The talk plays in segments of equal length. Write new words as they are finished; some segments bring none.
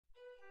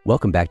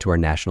Welcome back to our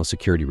National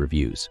Security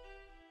Reviews.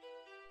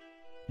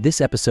 This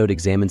episode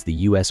examines the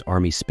U.S.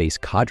 Army Space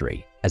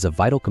Cadre as a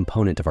vital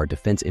component of our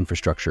defense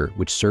infrastructure,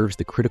 which serves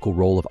the critical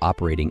role of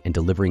operating and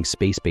delivering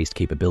space-based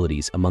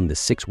capabilities among the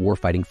 6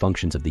 warfighting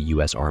functions of the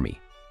U.S.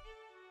 Army.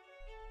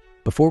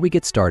 Before we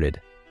get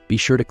started, be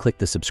sure to click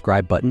the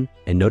subscribe button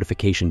and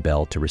notification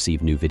bell to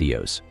receive new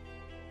videos.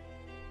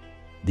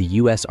 The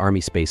U.S. Army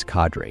Space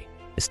Cadre,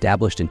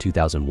 established in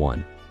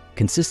 2001,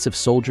 consists of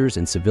soldiers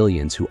and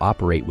civilians who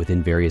operate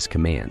within various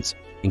commands,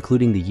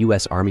 including the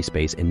U.S. Army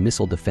Space and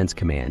Missile Defense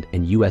Command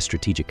and U.S.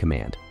 Strategic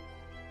Command.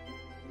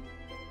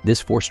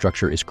 This force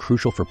structure is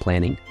crucial for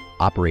planning,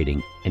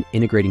 operating, and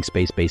integrating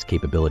space-based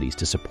capabilities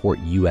to support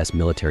U.S.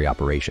 military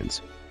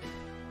operations.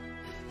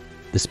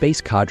 The Space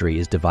Cadre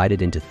is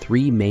divided into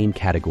 3 main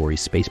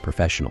categories: space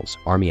professionals,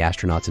 Army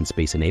astronauts, and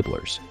space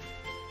enablers.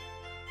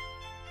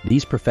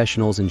 These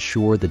professionals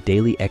ensure the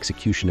daily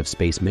execution of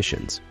space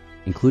missions,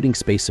 including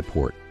space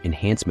support,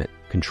 enhancement,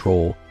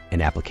 control,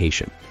 and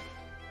application.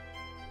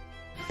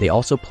 They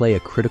also play a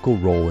critical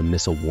role in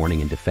missile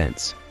warning and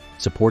defense,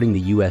 supporting the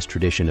U.S.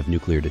 tradition of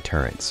nuclear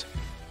deterrence.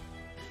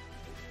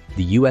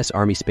 The U.S.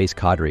 Army Space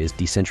Cadre is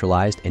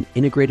decentralized and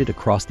integrated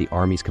across the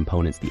Army's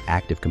components: the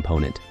active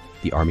component,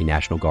 the Army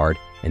National Guard,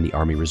 and the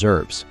Army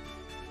Reserves.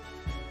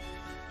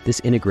 This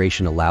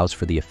integration allows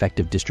for the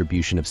effective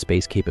distribution of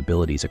space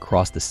capabilities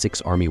across the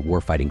 6 Army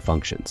warfighting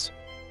functions: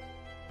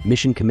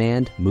 mission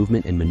command,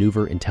 movement and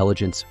maneuver,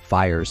 intelligence,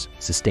 fires,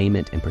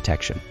 sustainment, and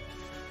protection.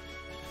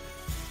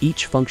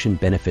 Each function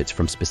benefits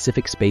from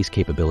specific space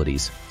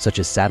capabilities such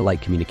as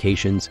satellite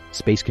communications,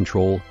 space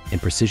control,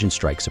 and precision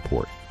strike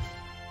support.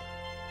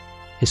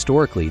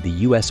 Historically, the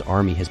U.S.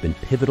 Army has been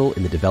pivotal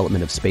in the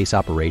development of space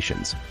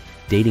operations,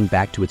 dating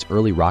back to its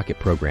early rocket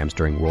programs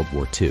during World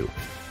War II.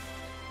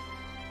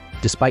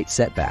 Despite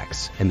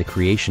setbacks and the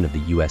creation of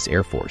the U.S.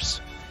 Air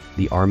Force,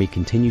 the Army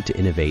continued to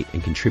innovate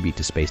and contribute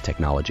to space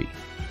technology.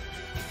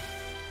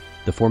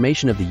 The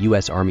formation of the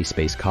U.S. Army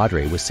Space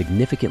Cadre was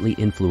significantly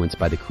influenced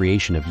by the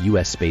creation of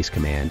U.S. Space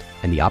Command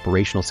and the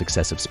operational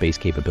success of space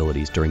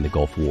capabilities during the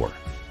Gulf War.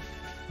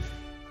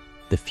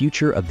 The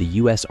future of the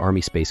U.S.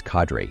 Army Space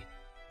Cadre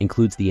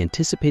includes the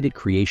anticipated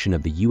creation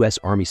of the U.S.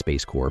 Army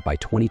Space Corps by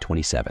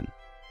 2027.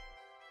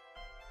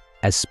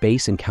 As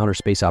space and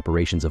counter-space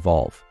operations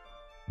evolve,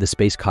 the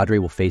Space Cadre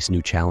will face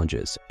new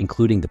challenges,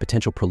 including the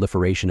potential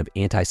proliferation of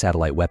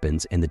anti-satellite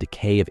weapons and the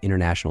decay of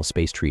international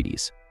space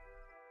treaties.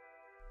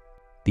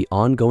 The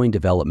ongoing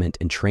development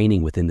and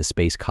training within the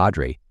Space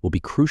Cadre will be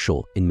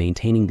crucial in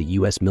maintaining the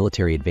U.S.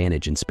 military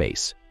advantage in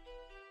space.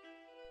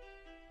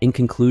 In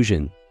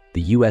conclusion,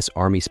 the U.S.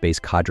 Army Space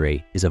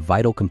Cadre is a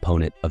vital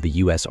component of the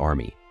U.S.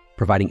 Army,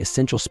 providing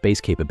essential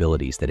space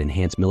capabilities that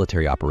enhance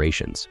military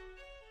operations.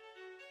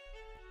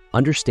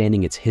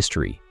 Understanding its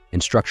history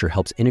and structure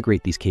helps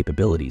integrate these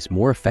capabilities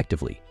more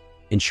effectively,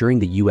 ensuring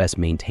the U.S.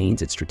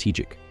 maintains its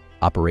strategic,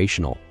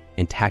 operational,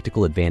 and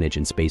tactical advantage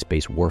in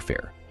space-based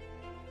warfare.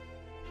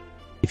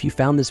 If you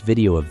found this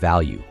video of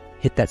value,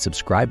 hit that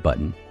subscribe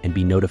button and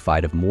be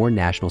notified of more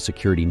national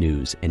security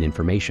news and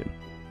information.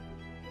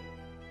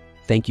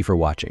 Thank you for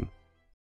watching.